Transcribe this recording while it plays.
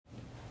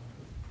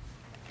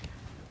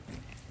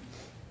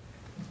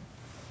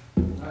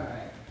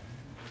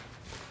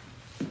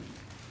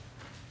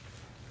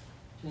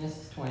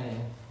20.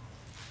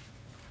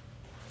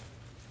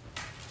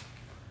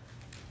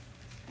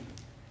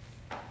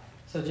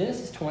 So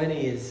Genesis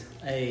 20 is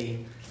a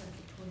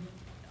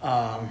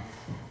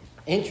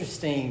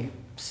interesting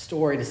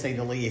story, to say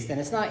the least. And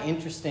it's not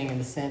interesting in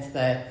the sense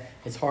that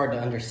it's hard to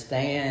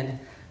understand,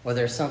 or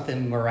there's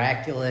something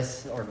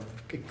miraculous or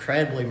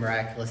incredibly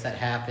miraculous that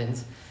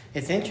happens.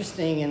 It's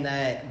interesting in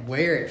that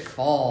where it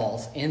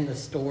falls in the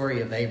story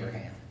of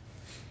Abraham.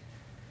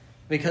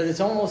 Because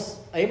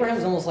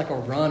Abraham's almost like a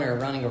runner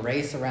running a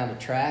race around a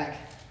track.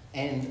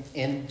 And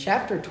in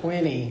chapter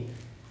 20,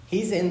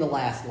 he's in the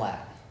last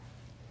lap.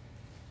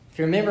 If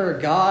you remember,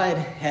 God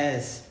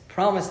has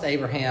promised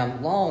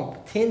Abraham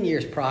 10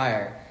 years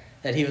prior,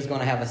 that he was going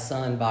to have a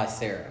son by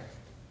Sarah.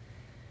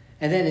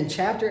 And then in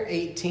chapter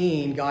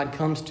 18, God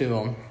comes to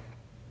him,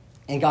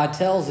 and God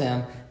tells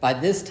him, by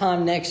this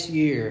time next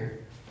year,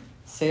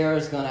 you're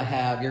going to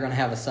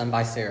have a son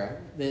by Sarah.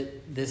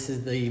 This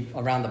is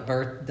around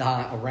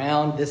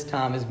this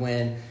time is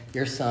when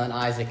your son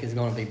Isaac is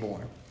going to be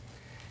born.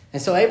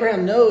 And so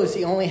Abraham knows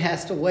he only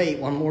has to wait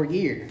one more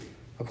year.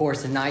 Of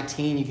course, in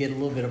 19, you get a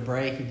little bit of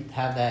break. You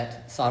have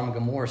that Sodom and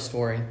Gomorrah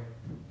story.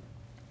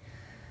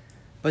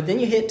 But then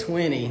you hit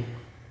 20,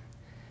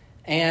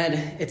 and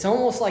it's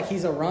almost like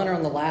he's a runner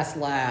on the last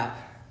lap,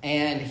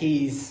 and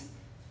he's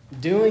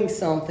doing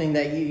something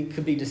that you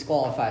could be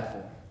disqualified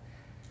for.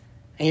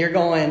 And you're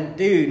going,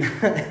 dude,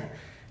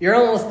 you're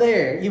almost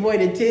there. You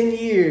waited 10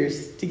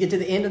 years to get to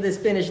the end of this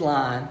finish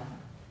line.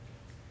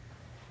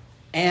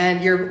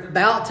 And you're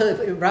about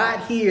to, right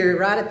here,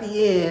 right at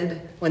the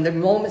end, when the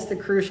moment's the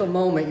crucial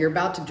moment, you're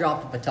about to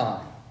drop the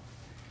baton.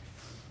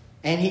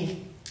 And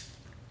he,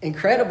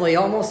 incredibly,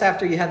 almost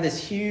after you have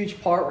this huge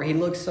part where he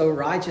looks so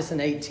righteous in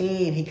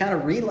 18, he kind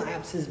of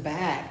relapses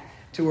back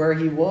to where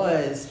he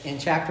was in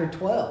chapter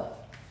 12.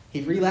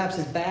 He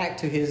relapses back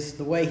to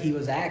the way he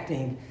was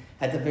acting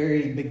at the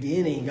very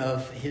beginning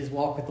of his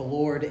walk with the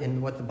Lord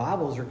and what the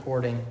Bible is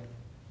recording.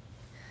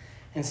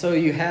 And so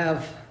you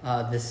have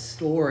this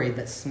story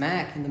that's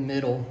smack in the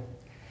middle.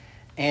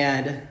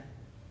 And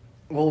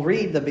we'll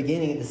read the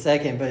beginning in a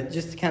second, but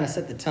just to kind of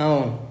set the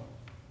tone.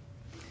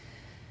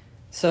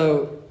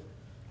 So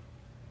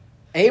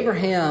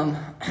Abraham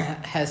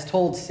has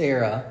told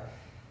Sarah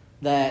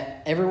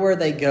that everywhere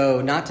they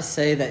go, not to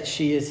say that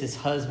she is his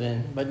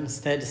husband, but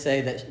instead to say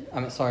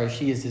that,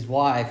 she is his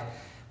wife,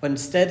 but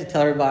instead to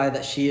tell everybody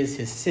that she is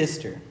his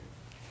sister.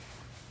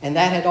 And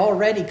that had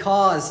already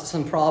caused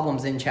some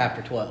problems in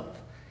chapter 12.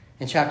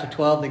 In chapter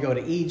 12, they go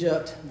to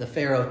Egypt. The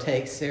Pharaoh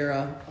takes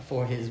Sarah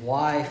for his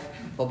wife,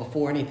 but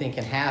before anything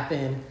can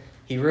happen,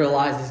 he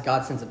realizes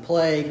God sends a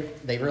plague.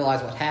 They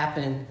realize what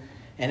happened,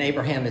 and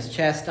Abraham is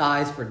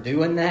chastised for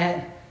doing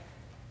that.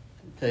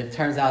 It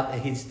turns out that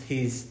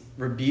he's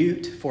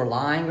rebuked for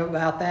lying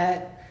about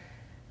that,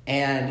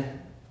 and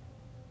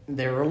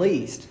they're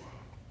released.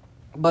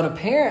 But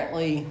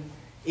apparently,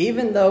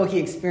 even though he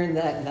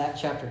experienced that in that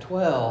chapter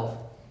 12,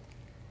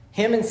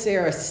 him and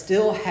Sarah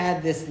still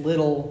had this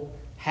little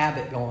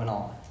habit going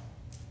on.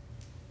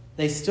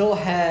 They still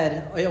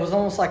had, it was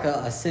almost like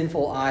a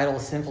sinful idol,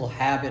 sinful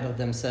habit of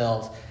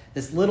themselves.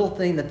 This little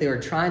thing that they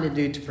were trying to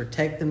do to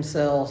protect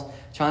themselves,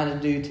 trying to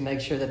do to make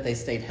sure that they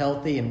stayed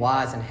healthy and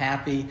wise and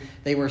happy.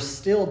 They were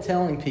still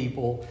telling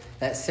people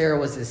that Sarah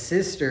was his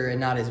sister and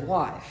not his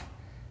wife.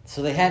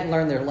 So they hadn't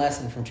learned their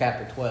lesson from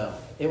chapter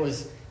 12. It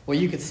was, well,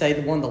 you could say,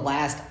 one of the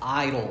last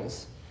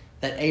idols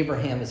that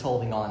Abraham is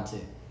holding on to.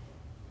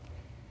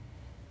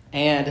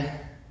 And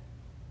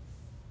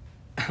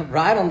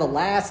right on the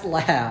last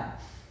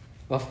lap,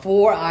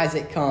 before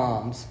Isaac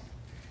comes,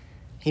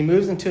 he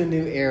moves into a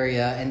new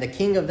area, and the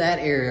king of that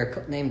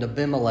area, named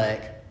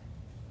Abimelech,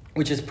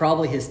 which is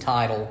probably his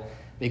title,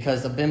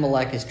 because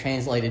Abimelech is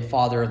translated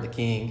father of the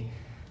king,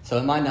 so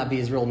it might not be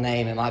his real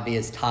name, it might be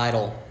his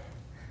title,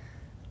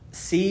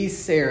 sees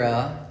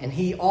Sarah, and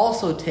he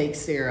also takes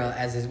Sarah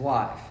as his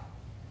wife.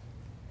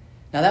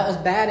 Now that was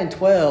bad in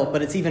 12,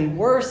 but it's even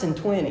worse in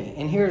 20,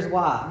 and here's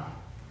why.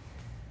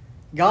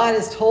 God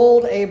has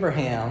told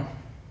Abraham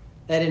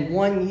that in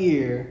 1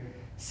 year,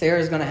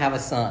 Sarah's going to have a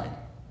son.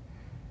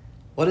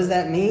 What does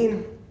that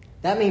mean?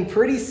 That means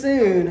pretty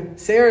soon,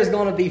 Sarah's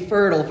going to be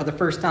fertile for the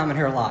first time in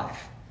her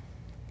life.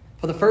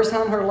 For the first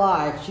time in her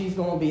life, she's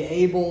going to be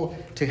able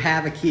to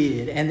have a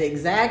kid. And the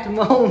exact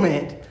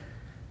moment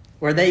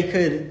where they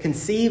could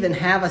conceive and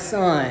have a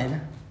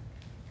son,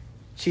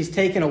 she's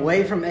taken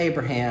away from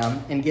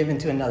Abraham and given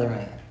to another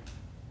man.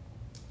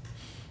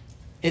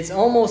 It's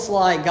almost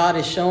like God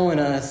is showing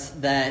us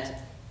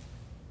that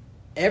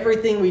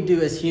everything we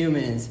do as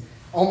humans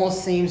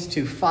almost seems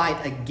to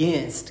fight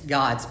against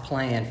God's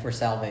plan for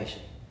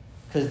salvation.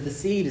 Because the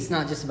seed is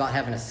not just about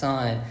having a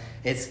son.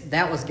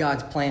 That was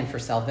God's plan for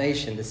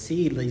salvation. The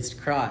seed leads to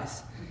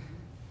Christ.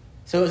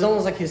 So it was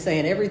almost like he was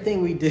saying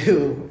everything we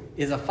do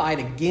is a fight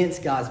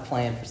against God's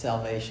plan for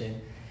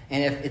salvation.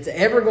 And if it's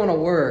ever going to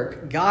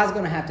work, God's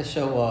going to have to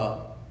show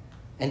up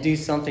and do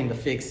something to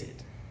fix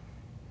it.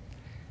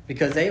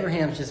 Because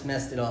Abraham's just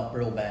messed it up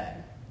real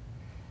bad.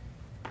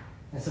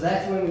 And so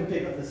that's when we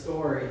pick up the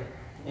story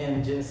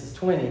in Genesis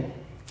 20.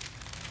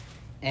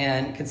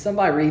 And can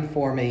somebody read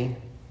for me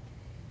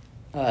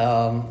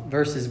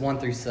verses 1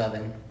 through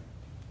 7?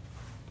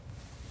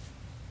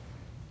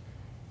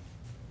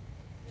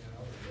 Yeah,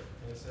 I'll read it.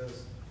 And it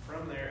says,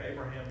 "From there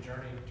Abraham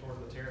journeyed toward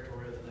the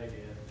territory of the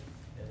Negev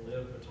and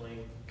lived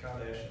between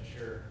Kadesh and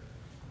Shur.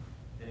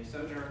 And he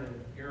sojourned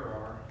in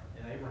Gerar,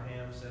 and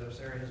Abraham said of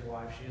Sarah his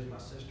wife, She is my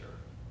sister.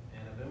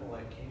 And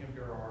Abimelech king of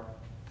Gerar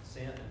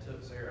sent and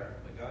took Sarah.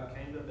 But God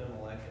came to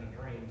Abimelech in a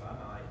dream by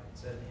night and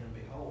said to him,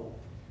 Behold,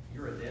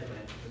 you are a dead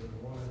man because of the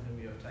woman whom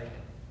you have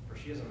taken, for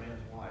she is a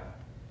man's wife.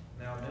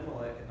 Now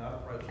Abimelech had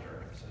not approached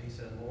her, so he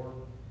said, Lord,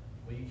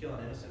 will you kill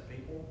an innocent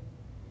people?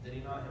 Did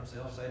he not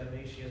himself say to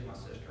me, She is my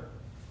sister?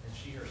 And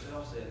she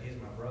herself said, He is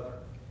my brother.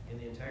 In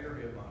the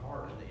integrity of my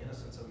heart and the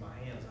innocence of my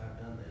hands I have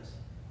done this.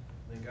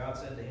 Then God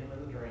said to him in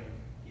the dream,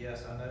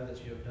 Yes, I know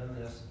that you have done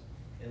this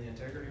in the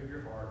integrity of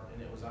your heart,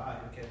 and it was I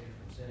who kept you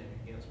from sinning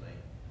against me.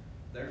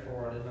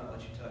 Therefore I did not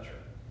let you touch her.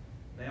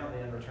 Now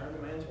then, return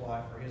the man's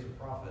wife, for he is a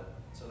prophet,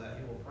 so that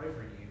he will pray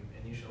for you,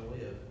 and you shall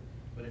live.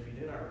 But if you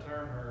do not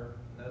return her,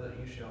 know that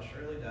you shall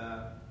surely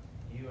die,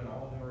 you and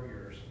all who are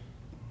yours."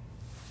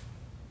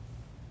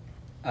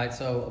 All right,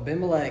 so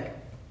Abimelech,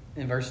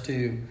 in verse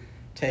 2,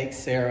 takes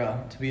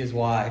Sarah to be his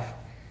wife.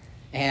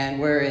 And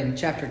where in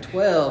chapter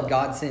 12,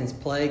 God sends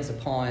plagues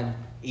upon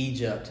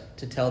Egypt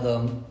to tell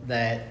them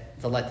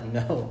to let them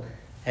know,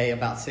 hey,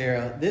 about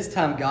Sarah. This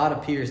time God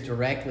appears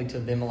directly to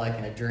Abimelech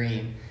in a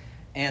dream.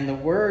 And the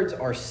words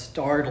are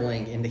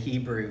startling in the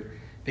Hebrew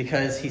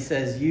because he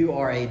says, you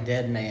are a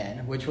dead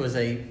man, which was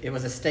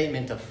a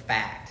statement of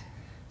fact.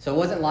 So it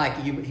wasn't like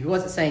he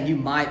wasn't saying you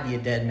might be a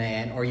dead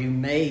man or you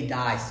may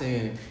die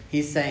soon.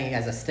 He's saying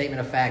as a statement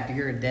of fact,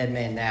 you're a dead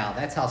man now.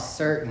 That's how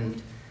certain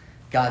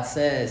God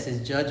says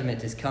his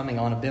judgment is coming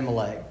on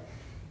Abimelech.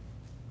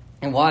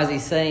 And why is he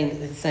saying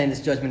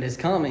this judgment is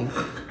coming?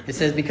 It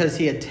says because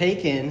he had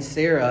taken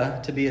Sarah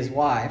to be his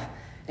wife.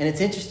 And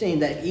it's interesting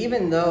that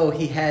even though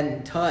he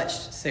hadn't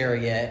touched Sarah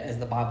yet, as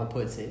the Bible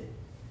puts it,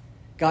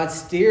 God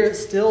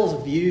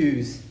still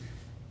views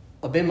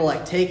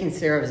Abimelech taking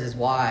Sarah as his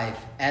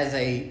wife as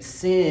a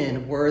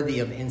sin worthy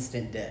of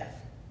instant death,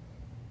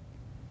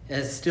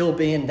 as still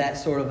being that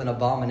sort of an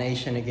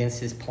abomination against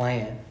his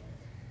plan.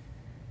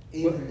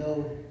 Even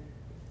though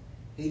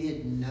he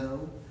didn't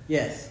know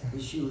Yes.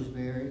 that she was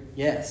married?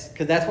 Yes,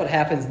 because that's what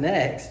happens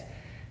next.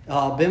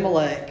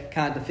 Abimelech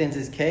kind of defends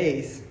his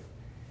case,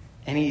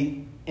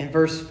 and in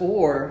verse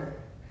 4,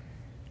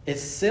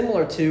 it's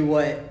similar to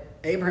what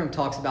Abraham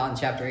talks about in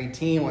chapter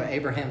 18, where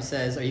Abraham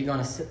says, are you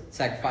going to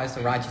sacrifice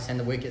the righteous and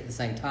the wicked at the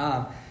same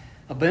time?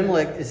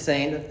 Abimelech is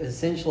saying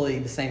essentially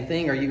the same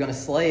thing. Are you going to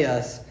slay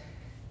us?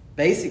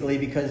 Basically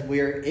because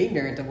we're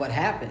ignorant of what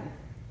happened.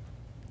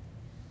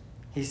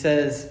 He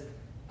says,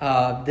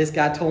 this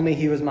guy told me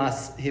he was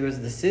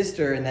the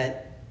sister and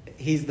that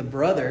he's the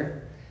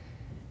brother.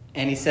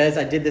 And he says,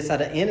 I did this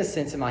out of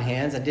innocence in my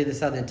hands. I did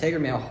this out of the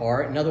integrity of my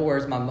heart. In other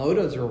words, my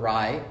motives were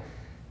right.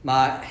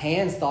 My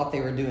hands thought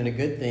they were doing a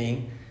good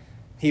thing.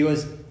 He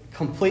was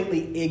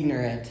completely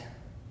ignorant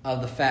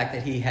of the fact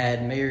that he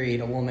had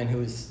married a woman who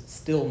was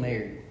still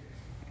married,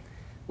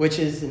 which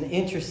is an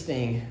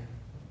interesting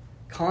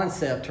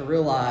concept to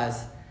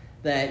realize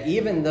that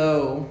even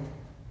though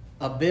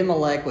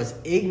Abimelech was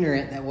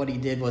ignorant that what he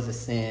did was a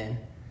sin,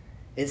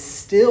 it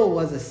still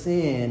was a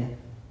sin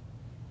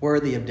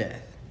worthy of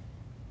death.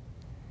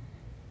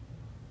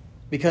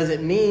 Because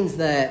it means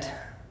that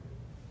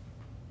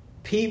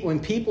when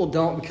people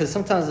don't, because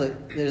sometimes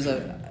there's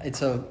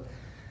a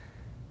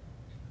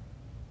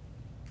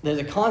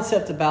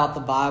concept about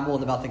the Bible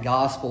and about the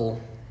gospel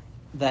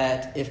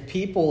that if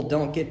people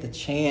don't get the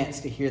chance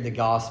to hear the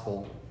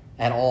gospel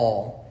at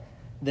all,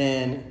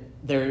 then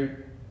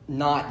they're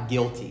not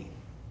guilty.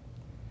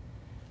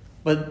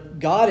 But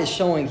God is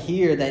showing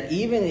here that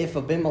even if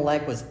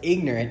Abimelech was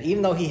ignorant,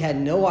 even though he had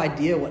no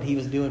idea what he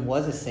was doing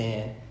was a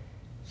sin,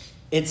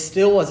 it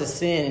still was a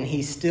sin, and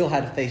he still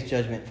had to face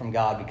judgment from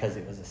God because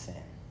it was a sin.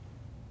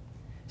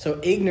 So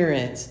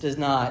ignorance does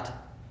not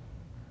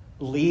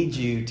lead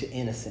you to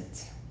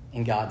innocence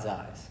in God's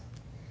eyes.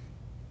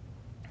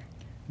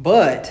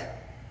 But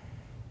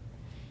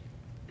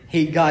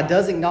God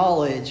does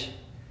acknowledge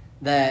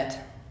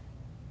that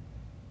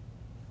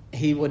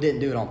he didn't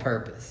do it on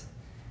purpose.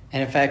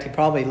 And in fact, he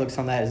probably looks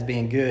on that as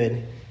being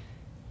good.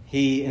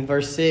 In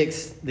verse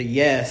 6, the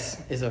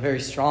yes is a very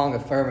strong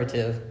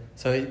affirmative.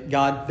 So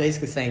God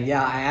basically saying,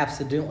 yeah, I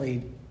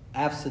absolutely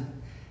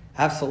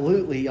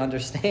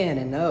understand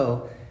and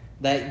know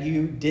that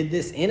you did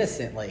this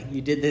innocently.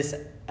 You did this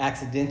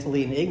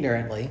accidentally and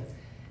ignorantly.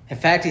 In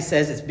fact, he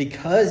says it's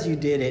because you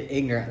did it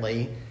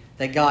ignorantly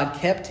that God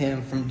kept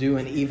him from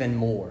doing even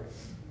more.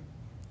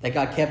 That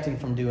God kept him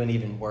from doing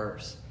even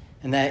worse.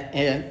 And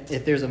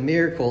if there's a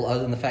miracle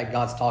other than the fact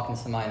God's talking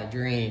to somebody in a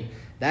dream,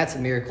 that's a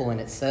miracle in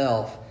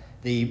itself,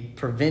 the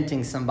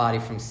preventing somebody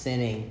from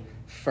sinning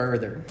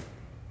further.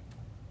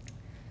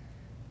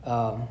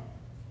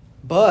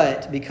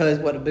 But because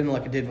what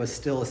Abimelech did was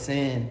still a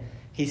sin,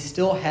 he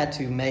still had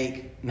to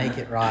make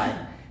it right.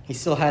 He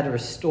still had to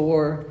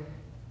restore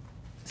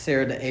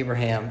Sarah to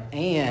Abraham,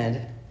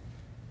 and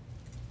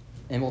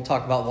and we'll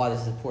talk about why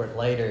this is important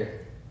later,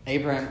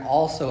 Abraham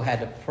also had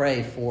to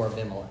pray for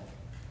Abimelech.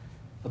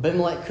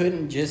 Abimelech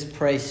couldn't just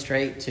pray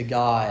straight to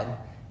God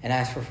and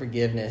ask for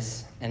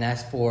forgiveness and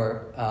ask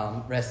for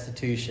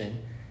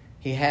restitution.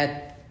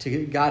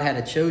 God had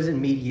a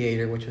chosen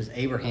mediator, which was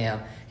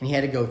Abraham, and he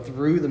had to go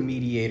through the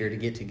mediator to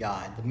get to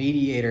God. The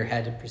mediator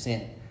had to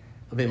present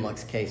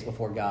Abimelech's case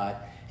before God.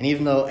 And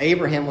even though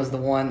Abraham was the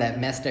one that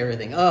messed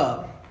everything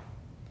up,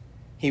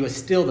 he was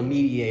still the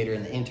mediator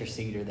and the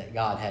interceder that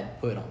God had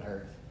put on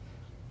earth.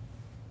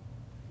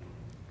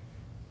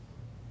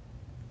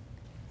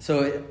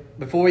 So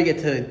before we get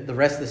to the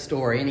rest of the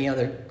story, any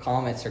other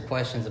comments or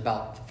questions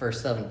about the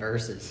first 7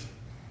 verses?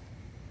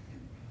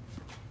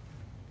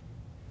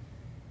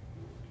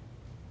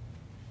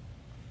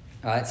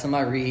 All right,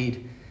 somebody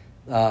read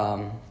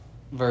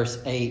verse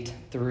 8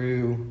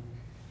 through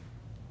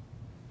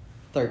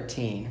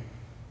 13.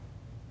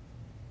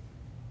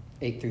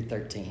 8 through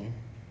 13.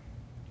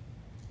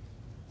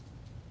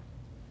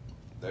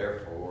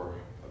 Therefore,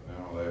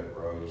 Abimelech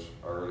rose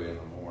early in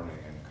the morning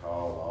and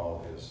called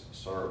all his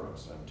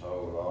servants and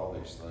told all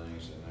these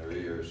things in their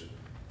ears,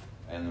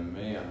 and the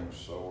men were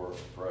sore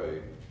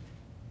afraid.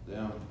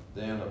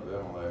 Then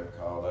Abimelech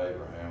called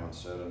Abraham and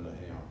said unto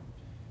him,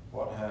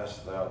 What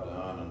hast thou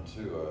done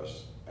unto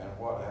us, and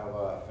what have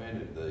I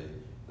offended thee,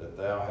 that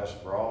thou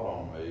hast brought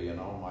on me and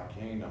on my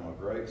kingdom a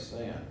great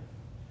sin?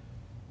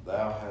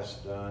 Thou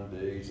hast done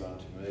deeds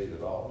unto me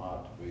that ought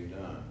not to be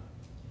done.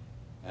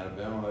 And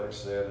Abimelech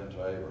said unto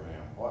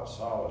Abraham, What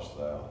sawest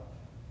thou,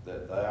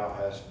 that thou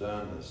hast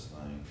done this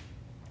thing?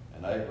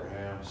 And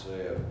Abraham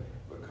said,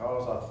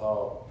 Because I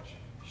thought,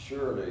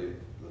 surely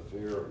the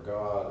fear of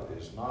God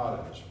is not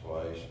in this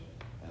place,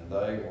 and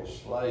they will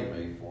slay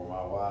me for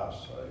my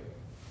wife's sake.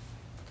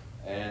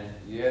 And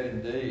yet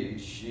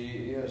indeed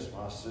she is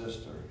my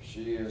sister.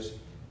 She is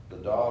the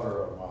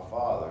daughter of my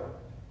father,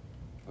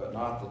 but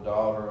not the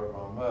daughter of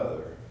my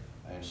mother,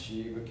 and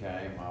she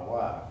became my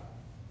wife.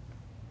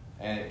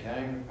 And it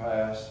came to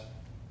pass,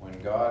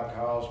 when God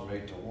caused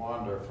me to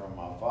wander from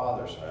my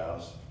father's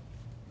house,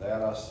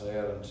 that I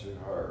said unto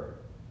her,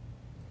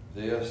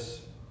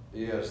 This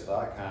is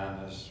thy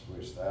kindness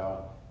which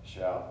thou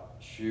shalt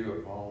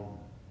shew upon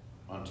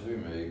unto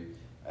me.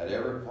 At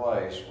every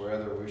place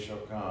whither we shall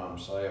come,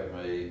 say of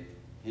me,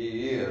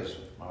 He is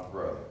my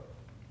brother.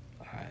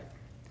 All right.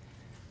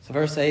 So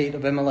verse 8,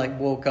 Abimelech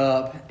woke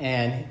up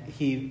and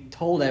he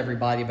told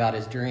everybody about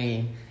his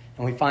dream.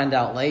 And we find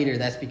out later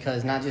that's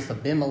because not just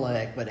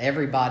Abimelech, but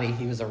everybody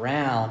he was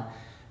around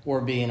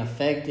were being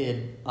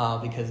affected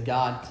because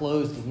God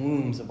closed the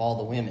wombs of all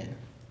the women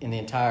in the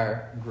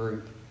entire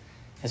group.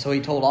 And so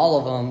he told all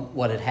of them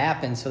what had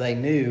happened so they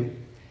knew.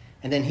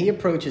 And then he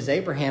approaches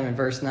Abraham in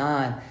verse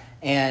 9,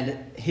 and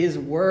his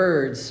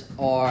words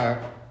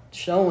are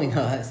showing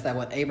us that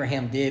what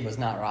Abraham did was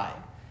not right.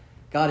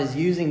 God is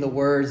using the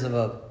words of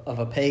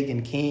a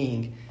pagan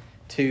king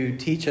to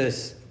teach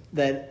us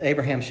that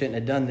Abraham shouldn't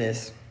have done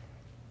this.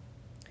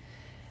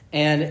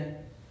 And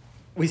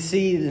we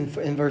see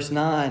in verse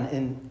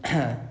 9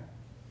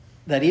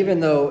 that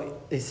even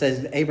though it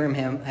says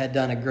Abraham had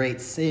done a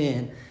great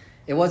sin,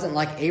 it wasn't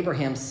like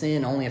Abraham's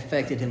sin only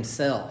affected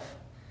himself.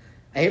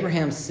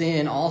 Abraham's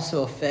sin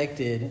also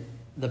affected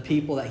the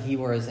people that he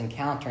was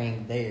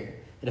encountering there.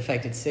 It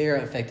affected Sarah,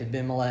 it affected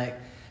Abimelech.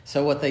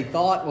 So what they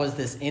thought was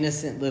this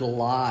innocent little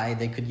lie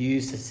they could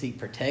use to seek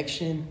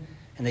protection,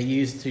 and they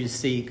used to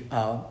seek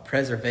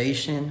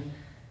preservation,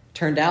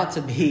 turned out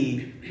to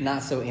be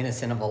not so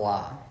innocent of a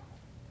lie.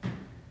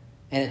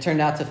 And it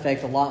turned out to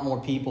affect a lot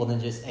more people than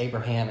just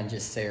Abraham and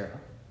just Sarah.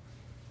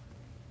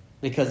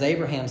 Because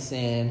Abraham's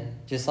sin,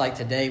 just like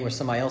today where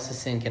somebody else's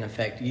sin can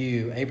affect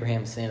you,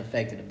 Abraham's sin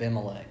affected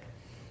Abimelech,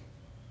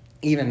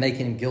 even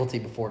making him guilty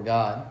before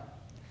God.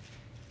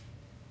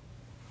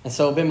 And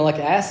so Abimelech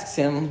asks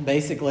him,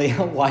 basically,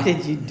 why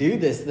did you do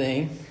this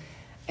thing?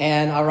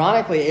 And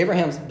ironically,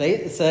 Abraham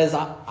says,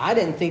 I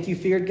didn't think you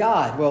feared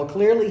God. Well,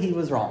 clearly he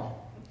was wrong.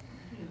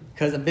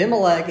 Because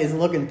Abimelech is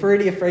looking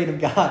pretty afraid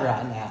of God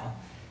right now.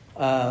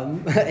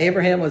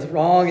 Abraham was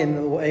wrong in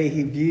the way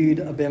he viewed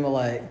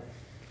Abimelech.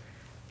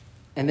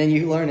 And then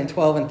you learn in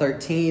 12 and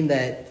 13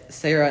 that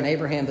Sarah and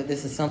Abraham, that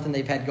this is something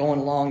they've had going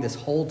along this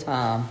whole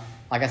time.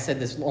 Like I said,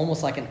 this is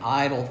almost like an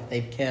idol that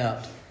they've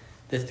kept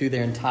this through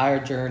their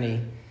entire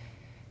journey.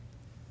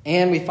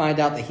 And we find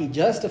out that he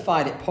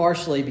justified it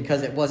partially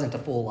because it wasn't a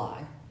full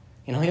lie.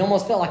 You know, he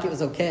almost felt like it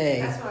was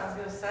okay. That's what I was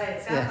going to say.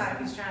 It sounds like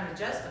he's trying to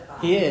justify.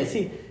 He is.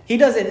 He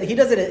does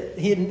it.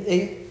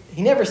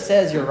 He never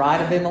says you're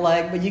right,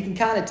 Abimelech, but you can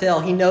kind of tell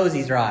he knows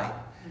he's right.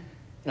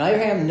 And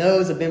Abraham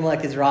knows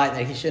Abimelech is right,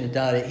 that he shouldn't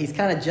have done it. He's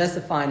kind of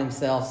justifying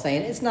himself,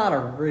 saying it's not a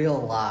real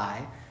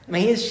lie. I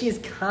mean, she's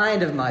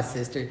kind of my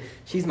sister.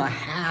 She's my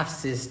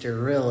half-sister,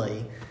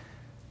 really.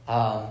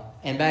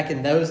 And back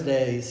in those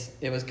days,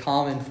 it was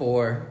common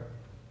for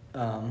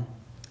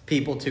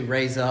people to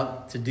raise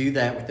up to do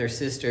that with their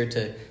sister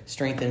to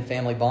strengthen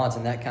family bonds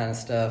and that kind of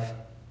stuff.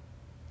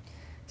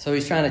 So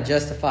he's trying to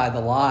justify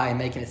the lie,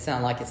 making it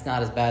sound like it's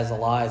not as bad as a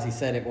lie as he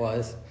said it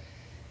was.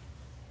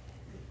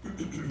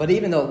 But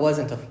even though it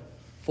wasn't a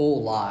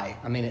full lie.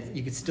 I mean,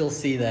 you could still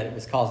see that it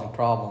was causing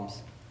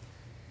problems.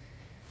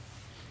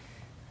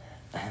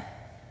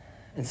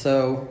 And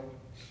so,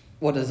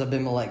 what does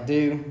Abimelech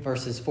do?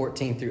 Verses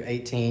 14 through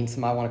 18.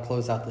 Somebody want to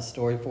close out the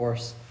story for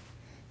us?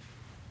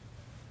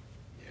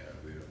 Yeah,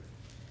 I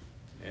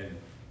will. And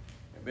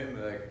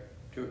Abimelech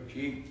took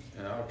sheep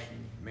and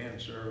oxen, men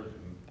servants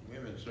and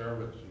women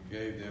servants, and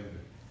gave them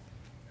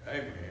to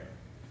Abraham,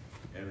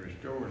 and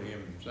restored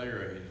him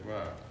Sarah his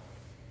wife.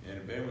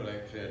 And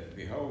Abimelech said,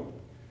 Behold,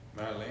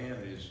 my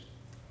land is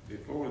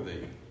before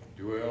thee,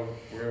 dwell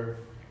where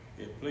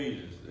it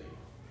pleases thee.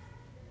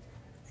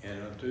 And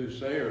unto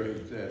Sarah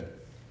he said,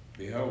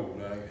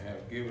 Behold, I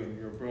have given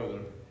your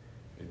brother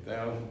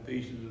 1,000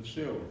 pieces of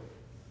silver.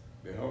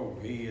 Behold,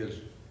 he is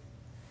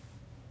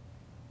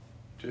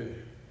to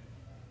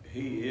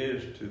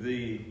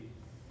thee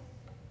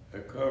a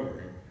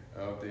covering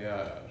of the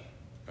eyes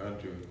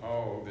unto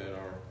all that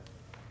are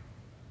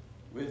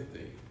with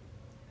thee,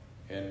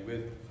 and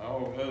with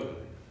all others.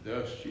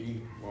 Thus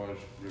she was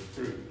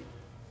reproved.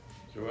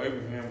 So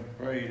Abraham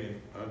prayed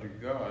unto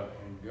God,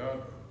 and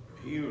God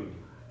healed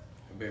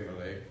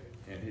Abimelech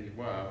and his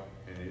wife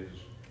and his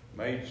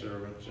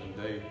maidservants, and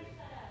they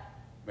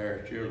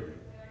bare children.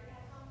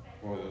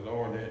 For the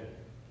Lord had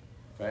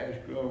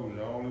fast closed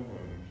all the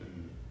wounds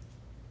in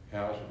the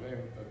house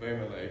of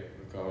Abimelech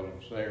because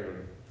of Sarah,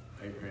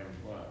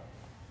 Abraham's wife.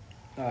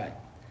 All right.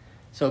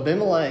 So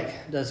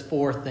Abimelech does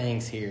 4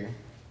 things here.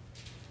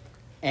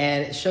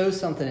 And it shows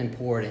something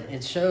important.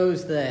 It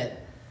shows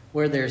that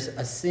where there's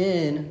a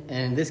sin,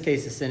 and in this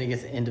case a sin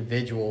against an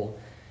individual,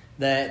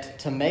 that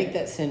to make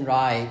that sin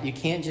right, you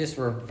can't just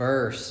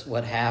reverse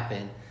what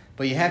happened,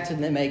 but you have to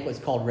make what's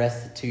called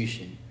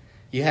restitution.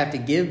 You have to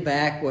give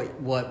back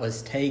what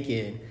was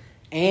taken,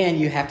 and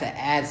you have to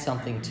add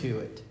something to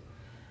it.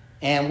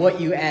 And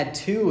what you add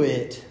to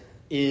it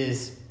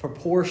is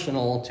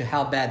proportional to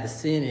how bad the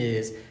sin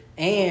is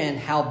and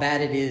how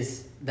bad it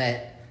is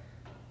that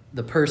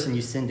the person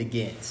you sinned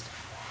against.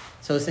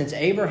 So since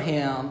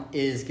Abraham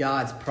is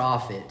God's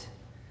prophet,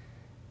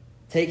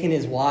 taking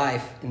his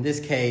wife, in this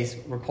case,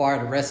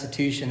 required a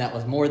restitution that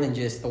was more than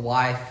just the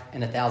wife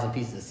and 1,000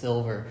 pieces of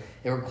silver.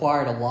 It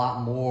required a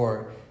lot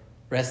more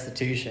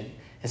restitution.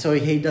 And so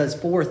he does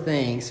 4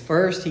 things.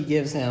 First, he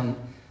gives him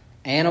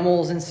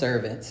animals and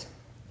servants.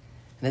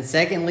 And then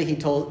secondly, he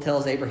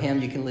tells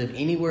Abraham, you can live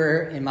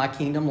anywhere in my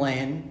kingdom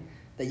land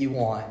that you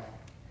want.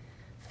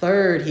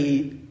 Third,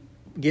 he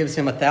gives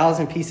him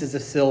 1,000 pieces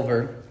of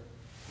silver,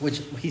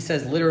 which he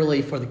says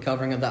literally for the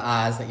covering of the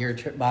eyes that your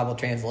Bible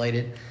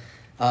translated.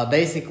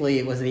 Basically,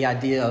 it was the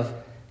idea of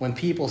when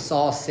people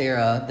saw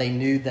Sarah, they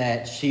knew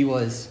that she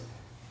was,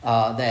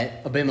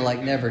 that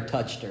Abimelech never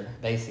touched her,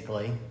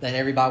 basically. That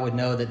everybody would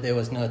know that there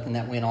was nothing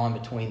that went on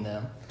between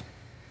them.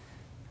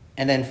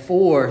 And then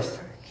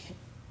fourth,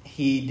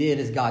 he did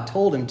as God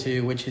told him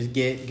to, which is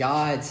get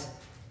God's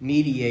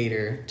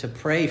mediator to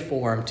pray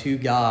for him to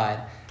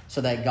God so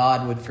that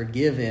God would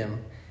forgive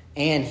him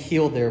and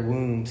heal their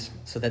wounds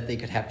so that they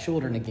could have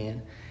children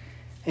again.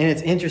 And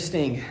it's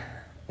interesting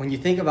when you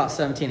think about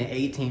 17 and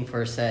 18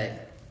 for a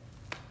sec,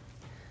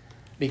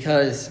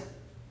 because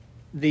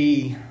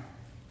the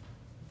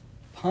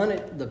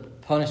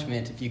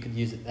punishment, if you could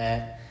use it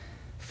that,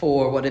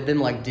 for what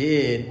Abimelech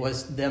did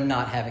was them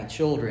not having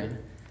children.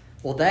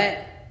 Well,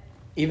 that,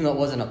 even though it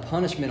wasn't a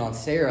punishment on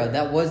Sarah,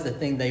 that was the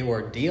thing they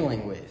were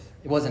dealing with.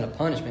 It wasn't a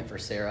punishment for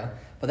Sarah,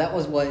 but that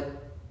was what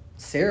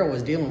Sarah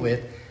was dealing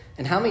with.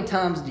 And how many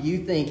times do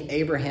you think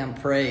Abraham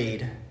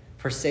prayed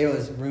for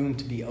Sarah's womb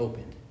to be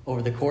opened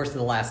over the course of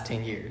the last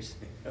 10 years?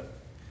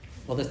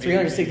 Well, there's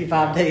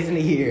 365 days in a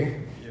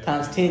year,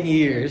 times 10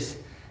 years,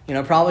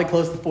 probably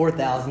close to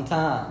 4,000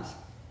 times.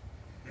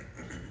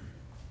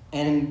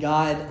 And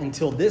God,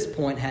 until this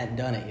point, hadn't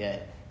done it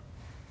yet.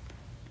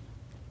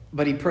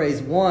 But he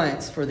prays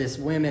once for this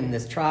women,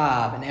 this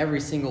tribe, and every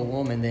single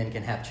woman then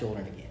can have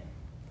children again.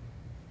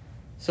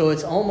 So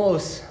it's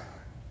almost,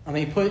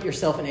 put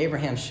yourself in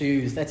Abraham's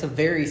shoes. That's a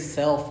very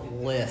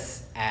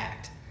selfless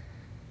act.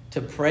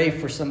 To pray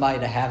for somebody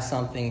to have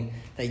something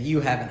that you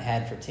haven't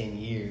had for 10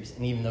 years,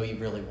 and even though you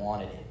really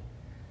wanted it.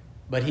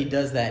 But he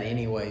does that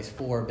anyways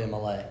for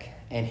Abimelech.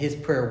 And his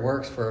prayer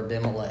works for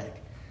Abimelech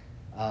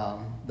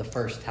the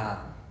first time.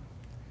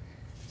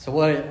 So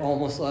what an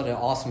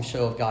awesome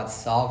show of God's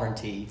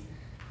sovereignty.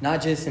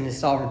 Not just in his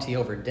sovereignty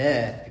over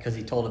death, because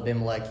he told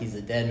Abimelech he's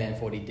a dead man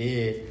for what he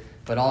did,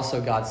 but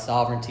also God's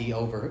sovereignty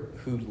over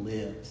who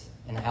lives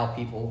and how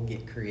people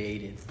get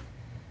created.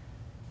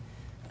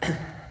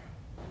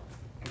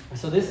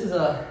 So this is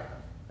a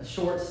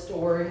short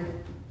story.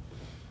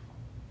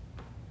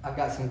 I've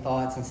got some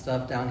thoughts and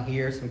stuff down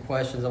here, some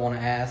questions I want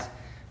to ask.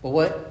 But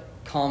what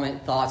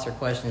comment, thoughts, or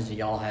questions do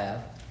y'all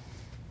have?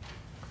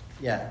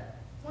 Yeah.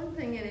 One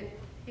thing in it,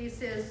 he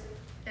says,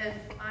 and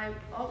I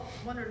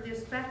wondered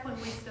this, back when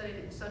we studied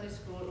it in Sunday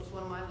school, it was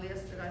one of my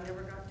lists that I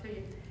never got to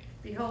you.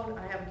 Behold,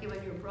 I have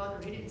given your brother,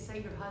 he didn't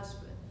say your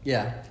husband.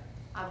 Yeah.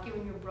 I've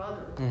given your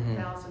brother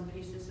 1,000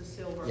 pieces of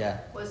silver.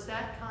 Yeah. Was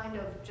that kind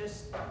of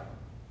just,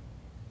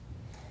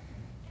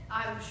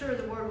 I'm sure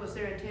the word was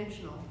there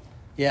intentional.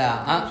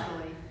 Yeah,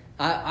 Usually.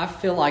 I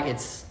feel like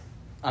it's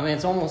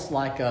almost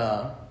like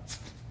a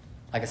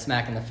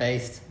smack in the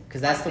face,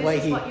 because that's Like, the way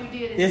this is he. what you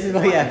did and This is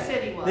what what you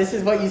said he was. This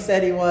is what you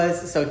said he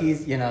was. So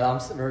he's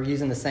we're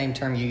using the same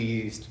term you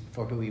used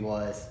for who he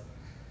was.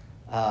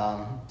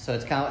 So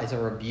it's a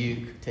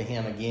rebuke to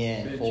him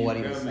again That for you what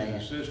he was come saying.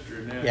 as a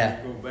sister, now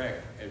Yeah. you go back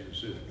as a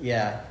sister.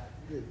 Yeah,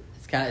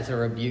 it's a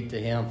rebuke to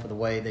him for the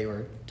way they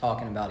were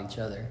talking about each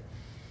other.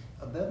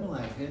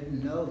 Abimelech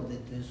didn't know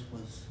that this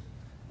was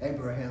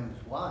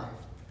Abraham's wife.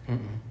 Mm-mm.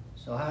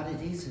 So how did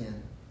he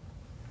sin?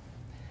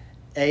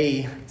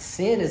 A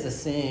sin is a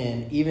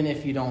sin even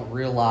if you don't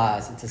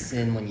realize it's a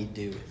sin when you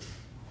do it.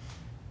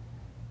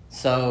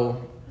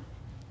 So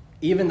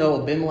even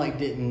though Abimelech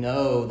didn't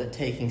know that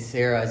taking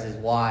Sarah as his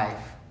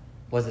wife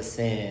was a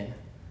sin,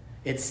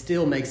 it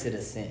still makes it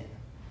a sin.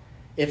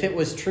 If it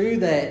was true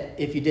that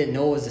if you didn't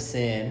know it was a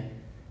sin,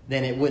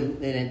 then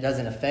it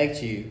doesn't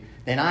affect you,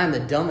 then I'm the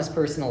dumbest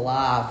person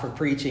alive for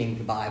preaching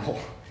the Bible.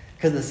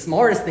 Because the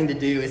smartest thing to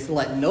do is to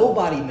let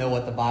nobody know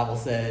what the Bible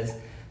says,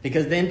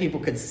 because then people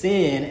could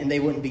sin and they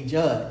wouldn't be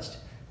judged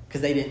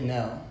because they didn't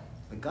know.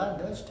 But God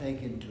does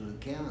take into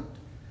account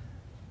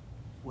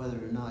whether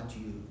or not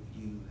you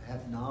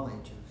have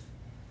knowledge of.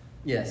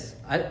 Yes,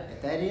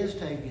 If that is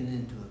taken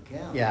into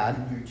account Yeah.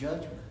 in your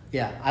judgment.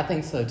 Yeah, I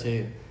think so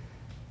too.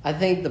 I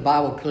think the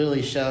Bible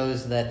clearly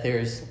shows that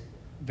there's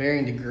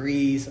varying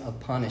degrees of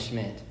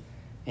punishment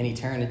in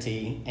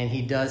eternity, and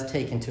he does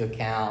take into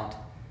account,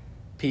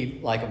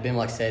 like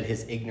Abimelech said,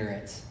 his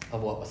ignorance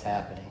of what was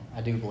happening.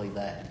 I do believe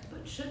that.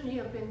 But shouldn't he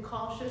have been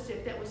cautious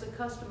if that was a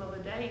custom of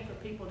the day for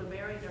people to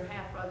marry their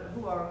half-brother,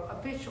 who are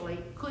officially,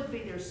 could be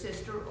their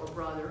sister or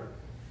brother?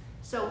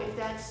 So if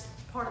that's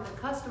part of the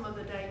custom of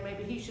the day,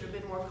 maybe he should have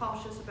been more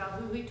cautious about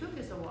who he took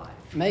as a wife.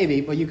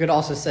 Maybe, but you could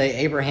also say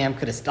Abraham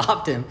could have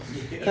stopped him.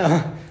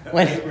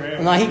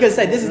 Abraham. He could have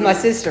said, "This is my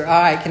sister.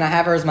 All right, can I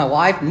have her as my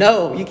wife?"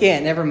 "No, you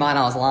can't. Never mind,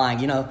 I was lying."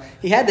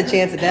 He had the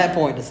chance at that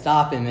point to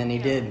stop him, and he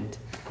didn't.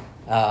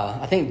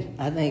 I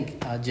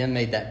think Jim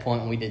made that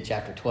point when we did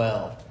chapter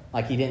 12.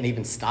 Like, he didn't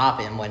even stop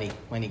him when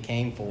he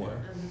came for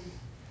her.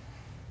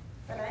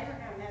 But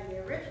Abraham had the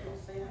original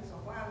sin, so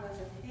why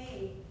wasn't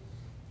he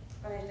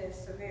punished as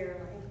severely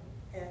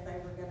as they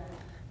were going to?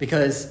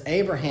 Because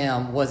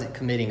Abraham wasn't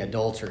committing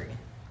adultery.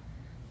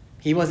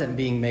 He wasn't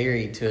being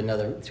married to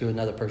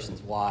another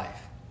person's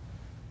wife.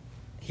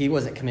 He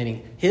wasn't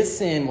committing. His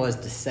sin was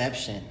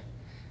deception.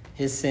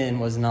 His sin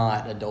was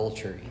not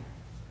adultery.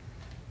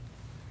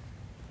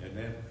 And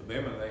then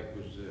Abimelech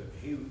was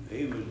he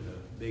was the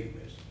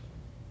bigamist.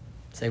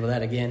 Say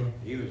that again.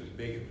 He was the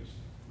bigamist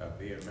by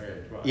being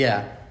married twice.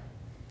 Yeah.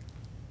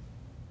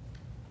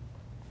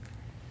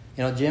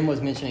 Jim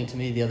was mentioning to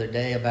me the other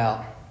day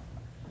about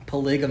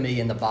polygamy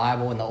in the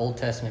Bible, in the Old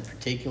Testament in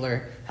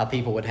particular, how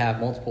people would have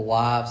multiple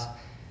wives.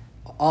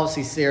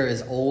 Obviously, Sarah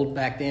is old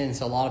back then,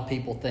 so a lot of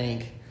people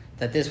think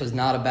that this was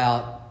not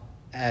about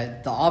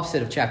the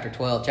opposite of chapter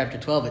 12. Chapter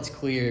 12, it's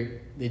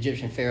clear the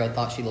Egyptian Pharaoh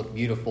thought she looked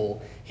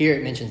beautiful. Here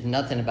it mentions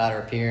nothing about her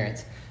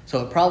appearance.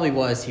 So it probably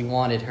was he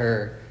wanted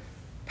her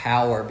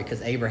power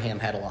because Abraham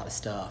had a lot of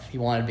stuff. He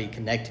wanted to be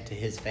connected to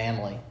his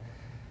family.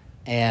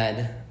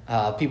 And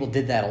people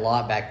did that a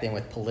lot back then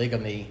with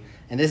polygamy.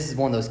 And this is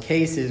one of those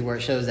cases where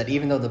it shows that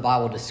even though the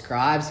Bible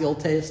describes the Old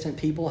Testament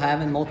people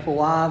having multiple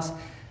wives,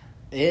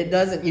 it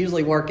doesn't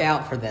usually work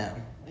out for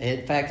them.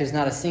 In fact, there's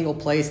not a single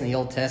place in the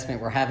Old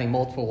Testament where having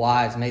multiple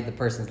wives made the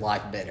person's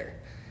life better.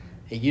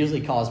 It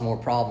usually caused more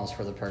problems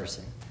for the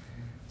person.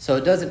 So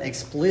it doesn't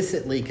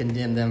explicitly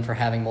condemn them for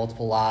having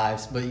multiple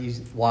wives, but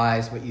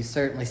you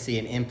certainly see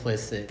an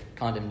implicit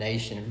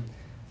condemnation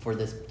for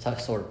this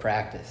sort of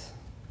practice.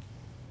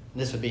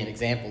 This would be an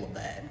example of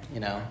that,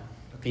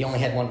 If he only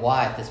had one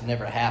wife, this would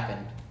never have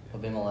happened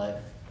with Abimelech.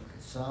 Look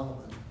at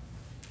Solomon.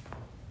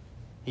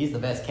 He's the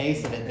best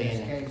case of it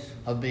Best case.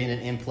 being an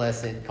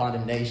implicit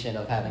condemnation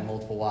of having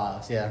multiple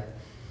wives, yeah.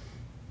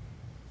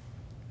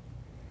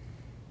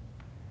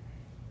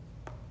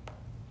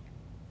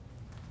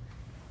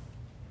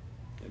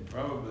 And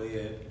probably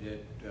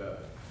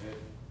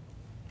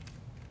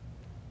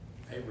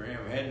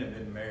Abraham hadn't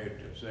been married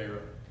to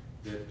Sarah,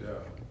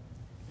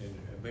 and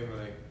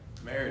Abimelech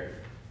married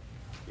her,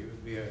 it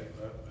would be a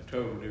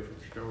total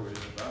different story in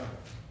the Bible.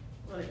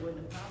 Well, it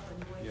wouldn't have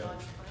happened the way Yeah.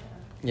 God's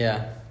planned.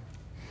 Yeah.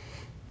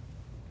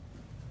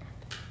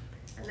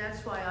 And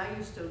that's why I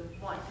used to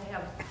want to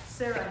have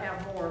Sarah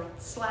have more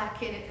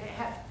slack in it,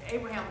 have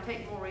Abraham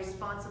take more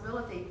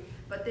responsibility.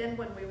 But then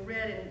when we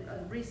read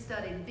and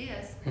restudied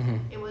this,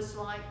 it was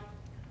like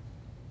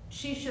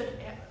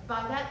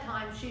by that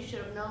time, she should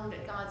have known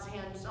that God's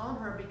hand's on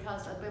her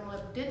because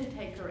Abimelech didn't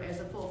take her as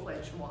a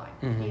full-fledged wife.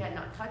 He had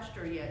not touched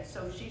her yet,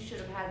 so she should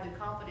have had the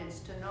confidence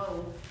to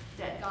know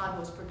that God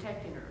was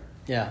protecting her.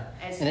 Yeah.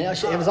 And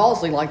it was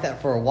also like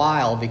that for a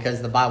while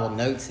because the Bible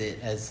notes it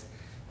as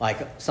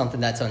like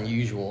something that's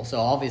unusual. So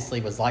obviously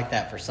it was like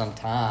that for some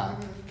time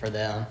for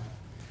them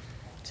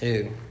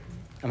too.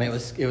 I mean,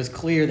 it was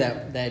clear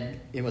that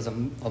it was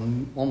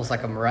almost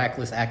like a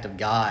miraculous act of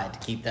God to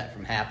keep that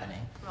from happening.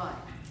 Right.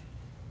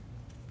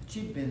 But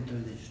you've been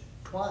through this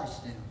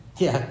twice now.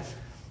 Yeah.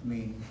 I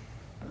mean,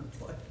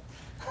 what?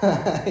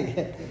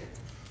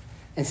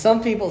 And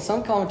some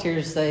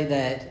commentators say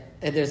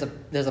that there's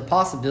a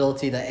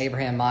possibility that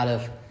Abraham might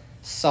have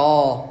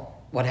saw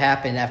what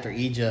happened after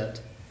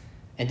Egypt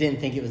and didn't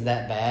think it was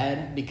that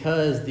bad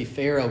because the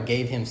Pharaoh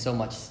gave him so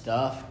much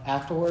stuff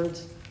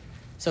afterwards.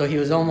 So he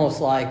was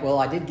almost like, well,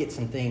 I did get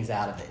some things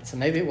out of it, so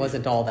maybe it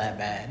wasn't all that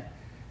bad.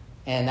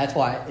 And that's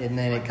why, and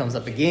then it comes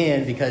up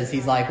again because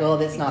he's like, well,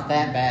 it's not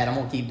that bad, I'm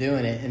going to keep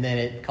doing it. And then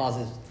it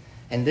causes,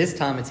 and this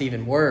time it's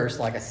even worse,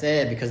 like I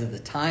said, because of the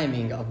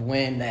timing of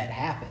when that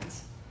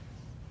happens.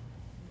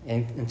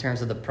 In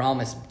terms of the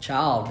promised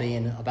child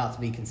being about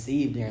to be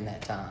conceived during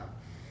that time.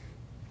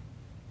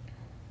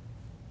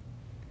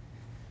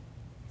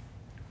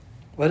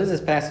 What does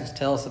this passage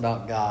tell us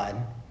about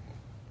God?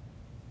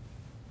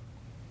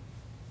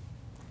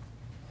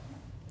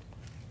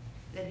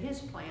 That his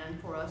plan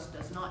for us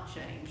does not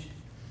change.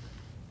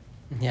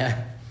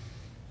 Yeah.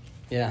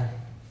 Yeah.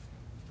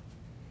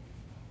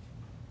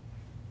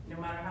 No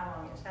matter how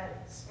long it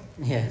takes.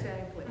 Yeah.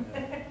 Exactly.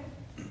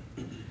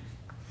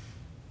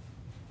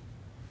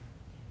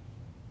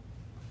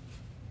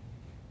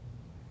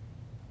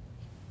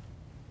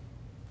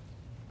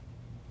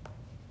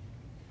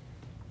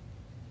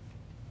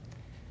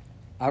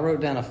 I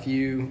wrote down a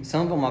few.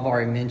 Some of them I've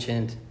already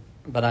mentioned,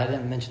 but I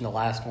didn't mention the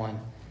last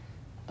one.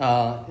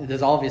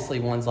 There's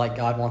obviously ones like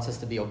God wants us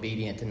to be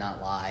obedient and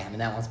not lie. I mean,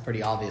 that one's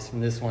pretty obvious from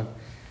this one.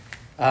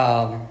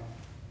 That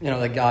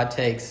God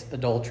takes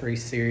adultery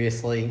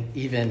seriously,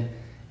 even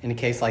in a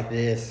case like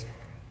this.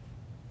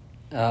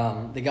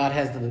 That God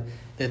has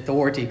the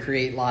authority to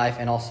create life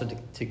and also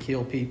to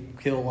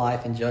kill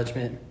life in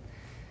judgment.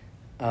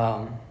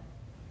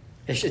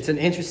 It's an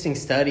interesting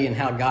study in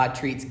how God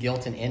treats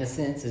guilt and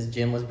innocence, as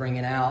Jim was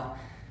bringing out,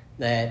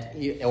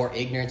 or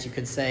ignorance, you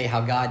could say, how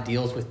God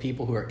deals with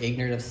people who are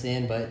ignorant of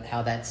sin, but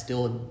how that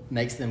still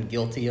makes them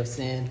guilty of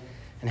sin,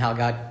 and how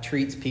God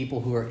treats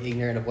people who are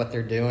ignorant of what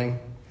they're doing.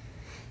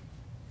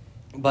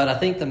 But I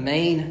think the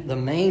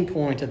main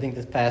point, I think,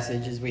 this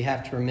passage is we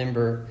have to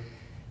remember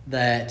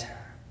that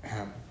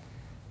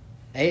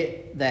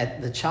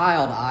that the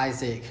child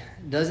Isaac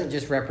doesn't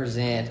just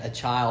represent a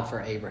child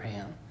for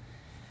Abraham.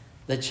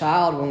 The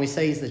child, when we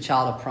say he's the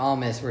child of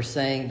promise, we're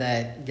saying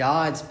that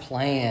God's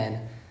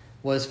plan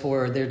was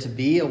for there to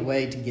be a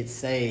way to get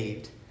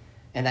saved.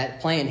 And that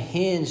plan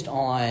hinged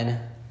on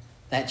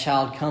that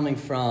child coming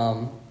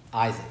from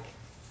Isaac.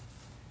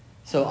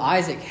 So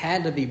Isaac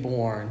had to be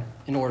born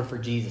in order for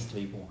Jesus to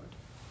be born.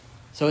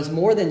 So it's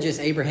more than just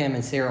Abraham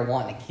and Sarah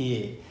wanting a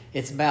kid.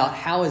 It's about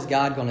how is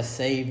God going to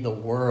save the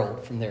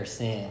world from their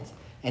sins?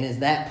 And is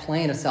that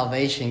plan of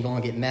salvation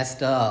going to get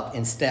messed up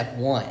in step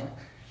one?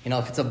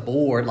 If it's a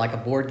board, like a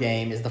board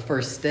game, is the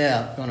first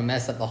step going to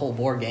mess up the whole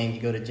board game? You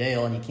go to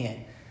jail and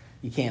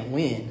you can't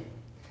win.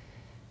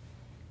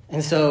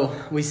 And so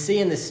we see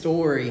in this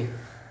story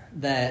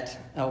that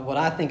what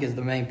I think is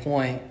the main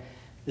point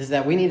is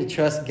that we need to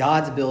trust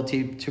God's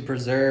ability to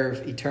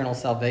preserve eternal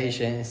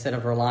salvation instead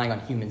of relying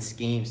on human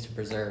schemes to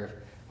preserve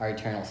our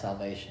eternal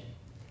salvation.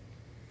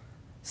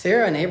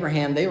 Sarah and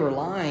Abraham, they were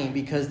lying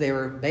because they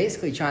were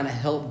basically trying to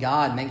help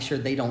God make sure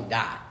they don't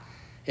die.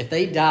 If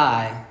they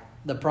die,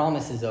 the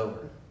promise is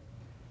over.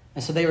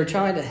 And so they were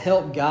trying to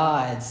help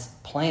God's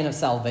plan of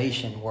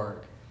salvation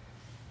work.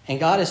 And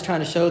God is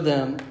trying to show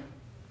them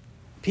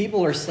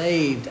people are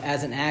saved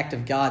as an act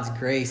of God's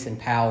grace and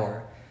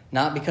power,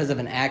 not because of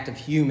an act of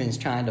humans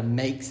trying to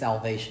make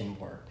salvation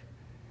work.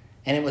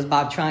 And it was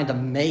by trying to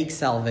make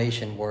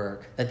salvation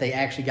work that they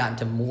actually got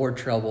into more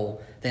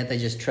trouble than if they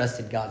just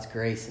trusted God's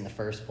grace in the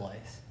first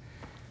place.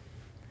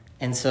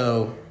 And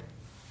so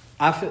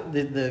I feel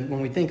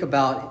when we think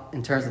about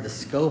in terms of the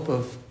scope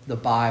of the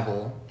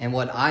Bible and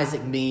what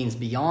Isaac means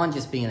beyond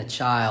just being a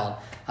child,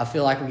 I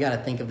feel like we got to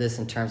think of this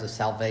in terms of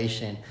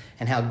salvation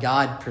and how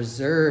God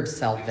preserves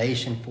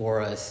salvation for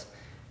us,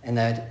 and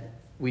that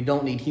we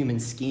don't need human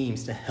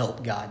schemes to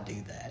help God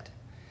do that.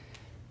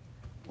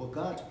 Well,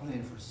 God's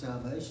plan for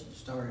salvation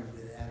started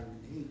with Adam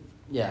and Eve.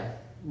 Yeah,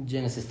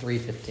 Genesis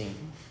 3:15.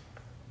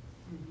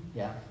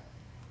 Yeah.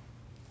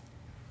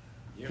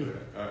 Yeah,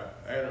 but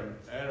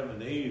Adam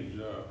and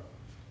Eve's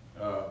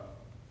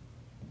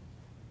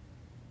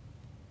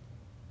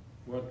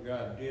what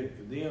God did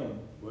for them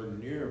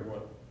wasn't near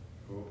what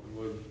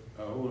was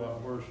a whole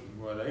lot worse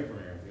than what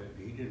Abraham did.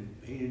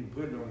 He didn't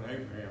put it on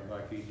Abraham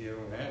like he did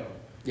on Adam.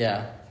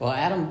 Yeah. Well,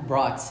 Adam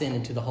brought sin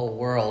into the whole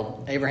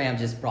world. Abraham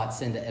just brought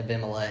sin to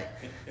Abimelech.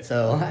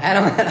 So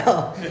Adam had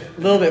a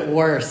little bit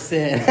worse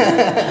sin.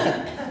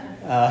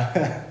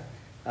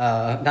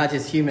 Not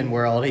just human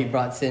world. He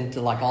brought sin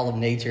to like all of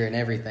nature and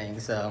everything.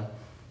 So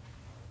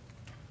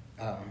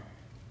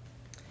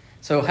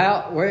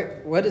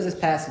what does this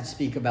passage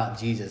speak about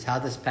Jesus? How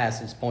does this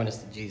passage point us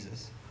to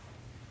Jesus?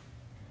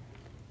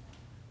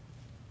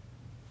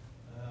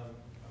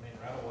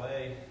 Right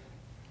away,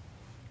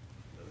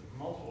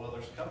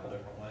 there's a couple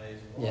different ways.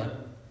 Yeah.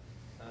 One,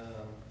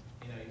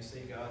 you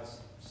see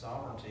God's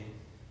sovereignty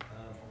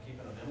from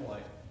keeping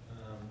Abimelech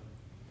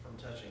from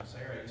from touching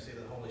Sarah. You see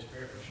the Holy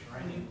Spirit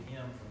restraining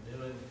him from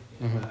doing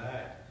Mhm. the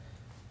act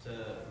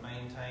to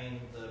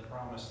maintain the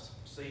promised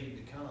seed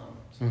to come,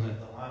 so Mhm. that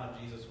the line of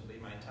Jesus will be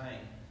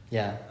maintained.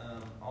 Yeah.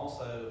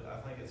 Also,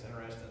 I think it's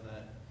interesting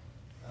that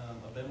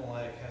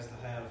Abimelech has to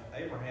have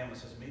Abraham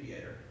as his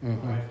mediator,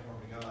 Mhm. pray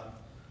for him to God,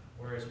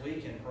 whereas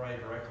we can pray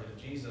directly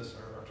to Jesus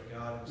or to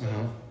God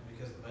himself Mhm.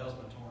 because the veil's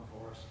been torn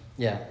for us.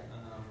 Yeah.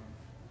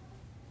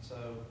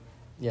 So,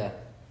 Yeah.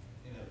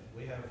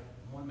 we have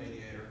one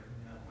mediator,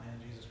 man,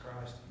 Jesus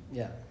Christ.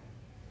 Yeah.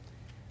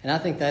 And I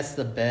think that's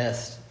the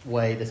best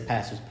way this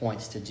passage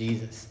points to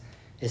Jesus,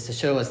 is to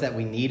show us that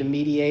we need a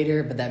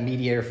mediator, but that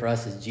mediator for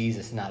us is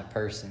Jesus, not a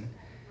person.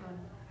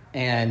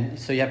 And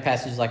so you have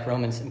passages like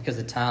Romans, because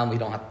of time we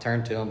don't have to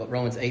turn to them, but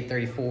Romans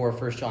 8:34,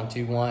 1 John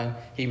 2:1,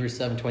 Hebrews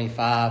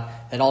 7:25,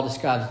 that all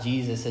describes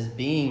Jesus as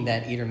being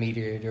that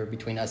intermediator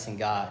between us and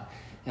God.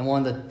 And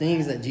one of the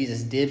things that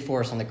Jesus did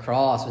for us on the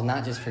cross was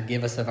not just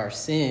forgive us of our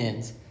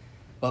sins,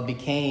 but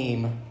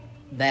became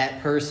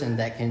that person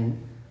that can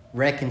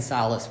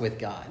reconcile us with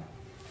God.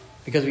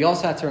 Because we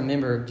also have to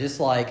remember,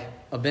 just like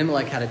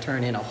Abimelech had to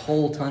turn in a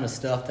whole ton of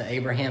stuff to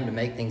Abraham to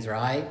make things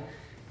right,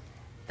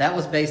 that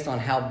was based on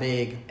how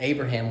big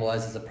Abraham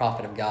was as a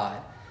prophet of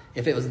God.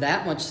 If it was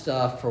that much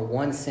stuff for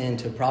one sin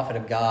to a prophet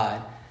of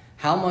God,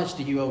 how much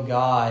do you owe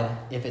God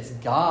if it's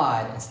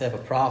God instead of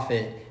a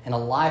prophet and a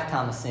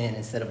lifetime of sin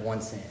instead of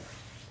one sin?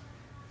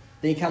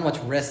 Think how much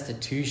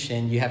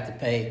restitution you have to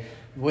pay.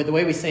 The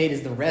way we say it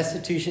is the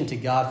restitution to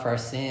God for our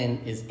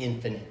sin is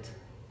infinite,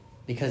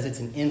 because it's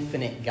an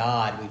infinite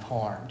God we've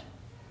harmed.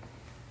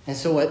 And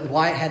so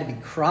why it had to be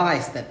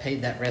Christ that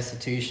paid that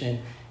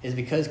restitution is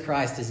because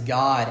Christ is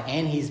God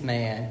and he's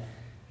man.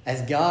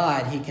 As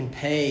God, he can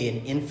pay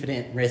an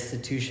infinite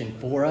restitution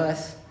for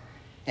us.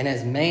 And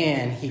as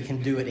man, he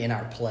can do it in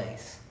our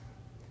place.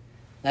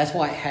 That's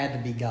why it had to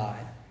be God.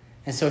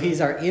 And so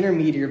he's our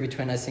intermediator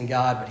between us and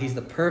God, but he's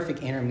the perfect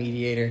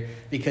intermediator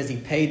because he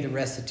paid the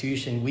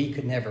restitution we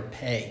could never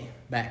pay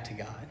back to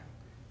God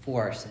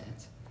for our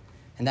sins.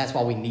 And that's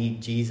why we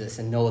need Jesus,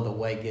 and no other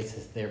way gets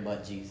us there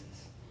but Jesus.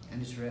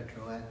 And it's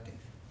retroactive.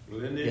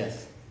 Well, in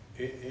this,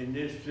 Yes. in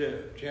this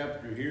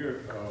chapter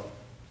here,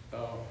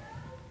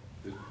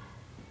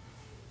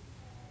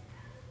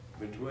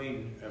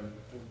 between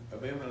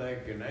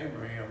Abimelech and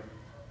Abraham,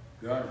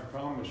 God's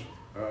promise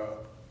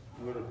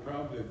would have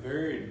probably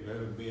varied a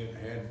little bit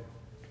had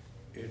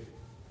it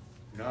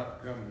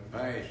not come to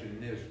pass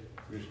in this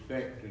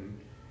respect. And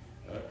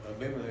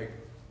Abimelech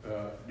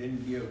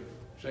didn't give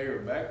Sarah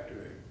back to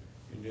him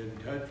and didn't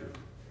touch her.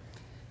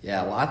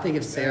 Yeah, well, I think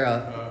if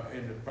Sarah...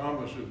 And the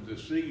promise of the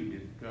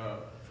seed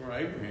for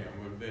Abraham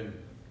would have been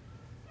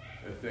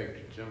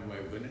affected some way,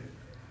 wouldn't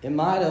it? It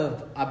might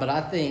have, but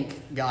I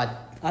think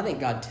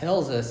God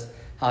tells us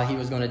how he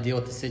was going to deal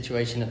with the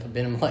situation if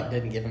Abimelech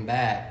didn't give him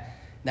back.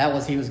 That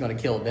was he was going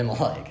to kill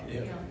Abimelech.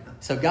 Yeah.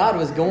 So God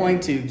was going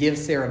to give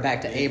Sarah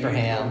back to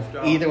Abraham,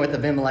 either with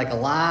Abimelech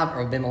alive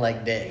or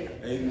Abimelech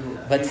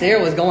dead. But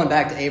Sarah was going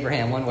back to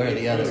Abraham one way or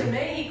the To other. me,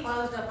 he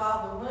closed up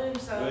all the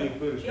wounds, so Well, he if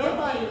put a he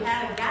stop to it.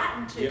 had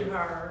gotten to Yep.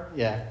 her,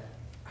 Yeah,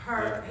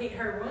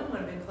 her wound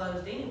would have been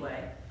closed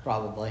anyway.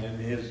 probably. And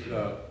his,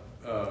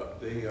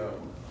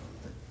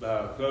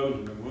 by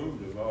closing the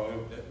wounds of all,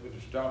 that would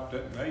have stopped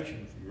that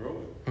nation from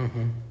growing.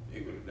 Mm-hmm.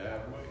 It would have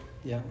died away.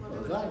 Yeah.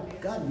 Well,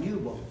 God knew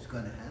what was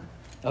going to happen.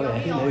 Oh, yeah,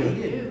 he he already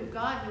knew. knew.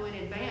 God knew in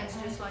advance,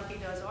 just like he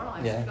does our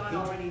lives. Yeah. God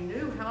already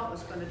knew how it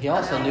was going to turn out. He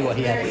also knew what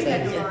he had to He say.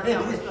 had to learn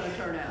how it was going to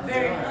turn out.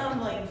 Very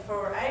humbling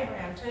for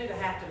Abraham too to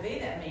have to be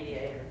that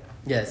mediator.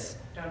 Yes,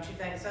 Don't you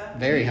think so?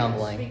 very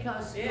humbling.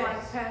 Because, Yes.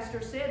 like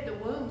Pastor said, the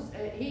wounds.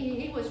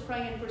 He was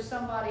praying for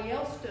somebody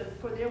else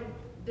for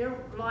their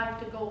life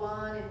to go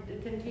on and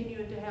to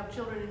continue to have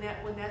children, and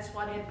that when that's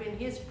what had been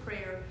his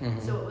prayer.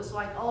 Mhm. So it was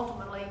like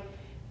ultimately.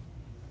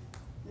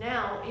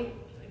 Now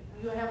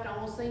you have to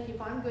almost think, if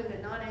I'm going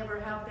to not ever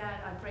have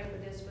that, I pray for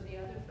this for the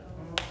other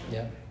fellow.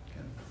 Yeah.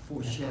 Kind of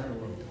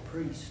foreshadow of the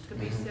priest. To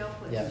be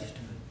selfless. Yeah. Priesthood.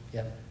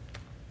 Yep.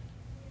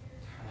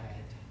 All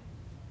right.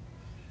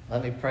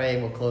 Let me pray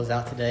and we'll close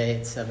out today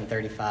at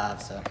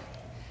 7:35. So,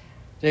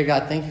 dear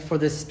God, thank you for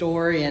this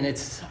story, and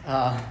it's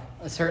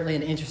certainly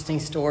an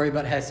interesting story,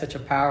 but has such a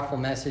powerful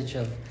message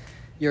of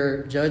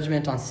your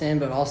judgment on sin,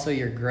 but also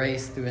your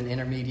grace through an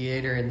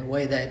intermediator and the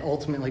way that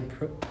ultimately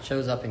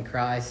shows up in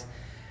Christ.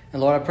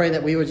 And Lord, I pray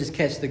that we would just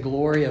catch the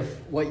glory of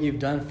what you've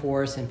done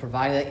for us and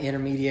provide that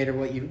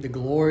intermediator, the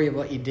glory of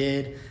what you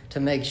did to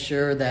make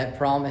sure that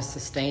promise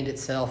sustained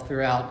itself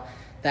throughout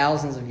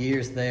thousands of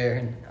years there.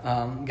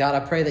 And God, I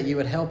pray that you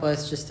would help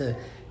us just to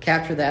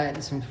capture that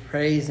in some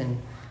praise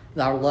and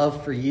our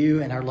love for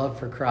you and our love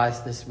for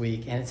Christ this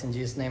week. And it's in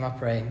Jesus' name I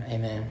pray.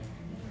 Amen.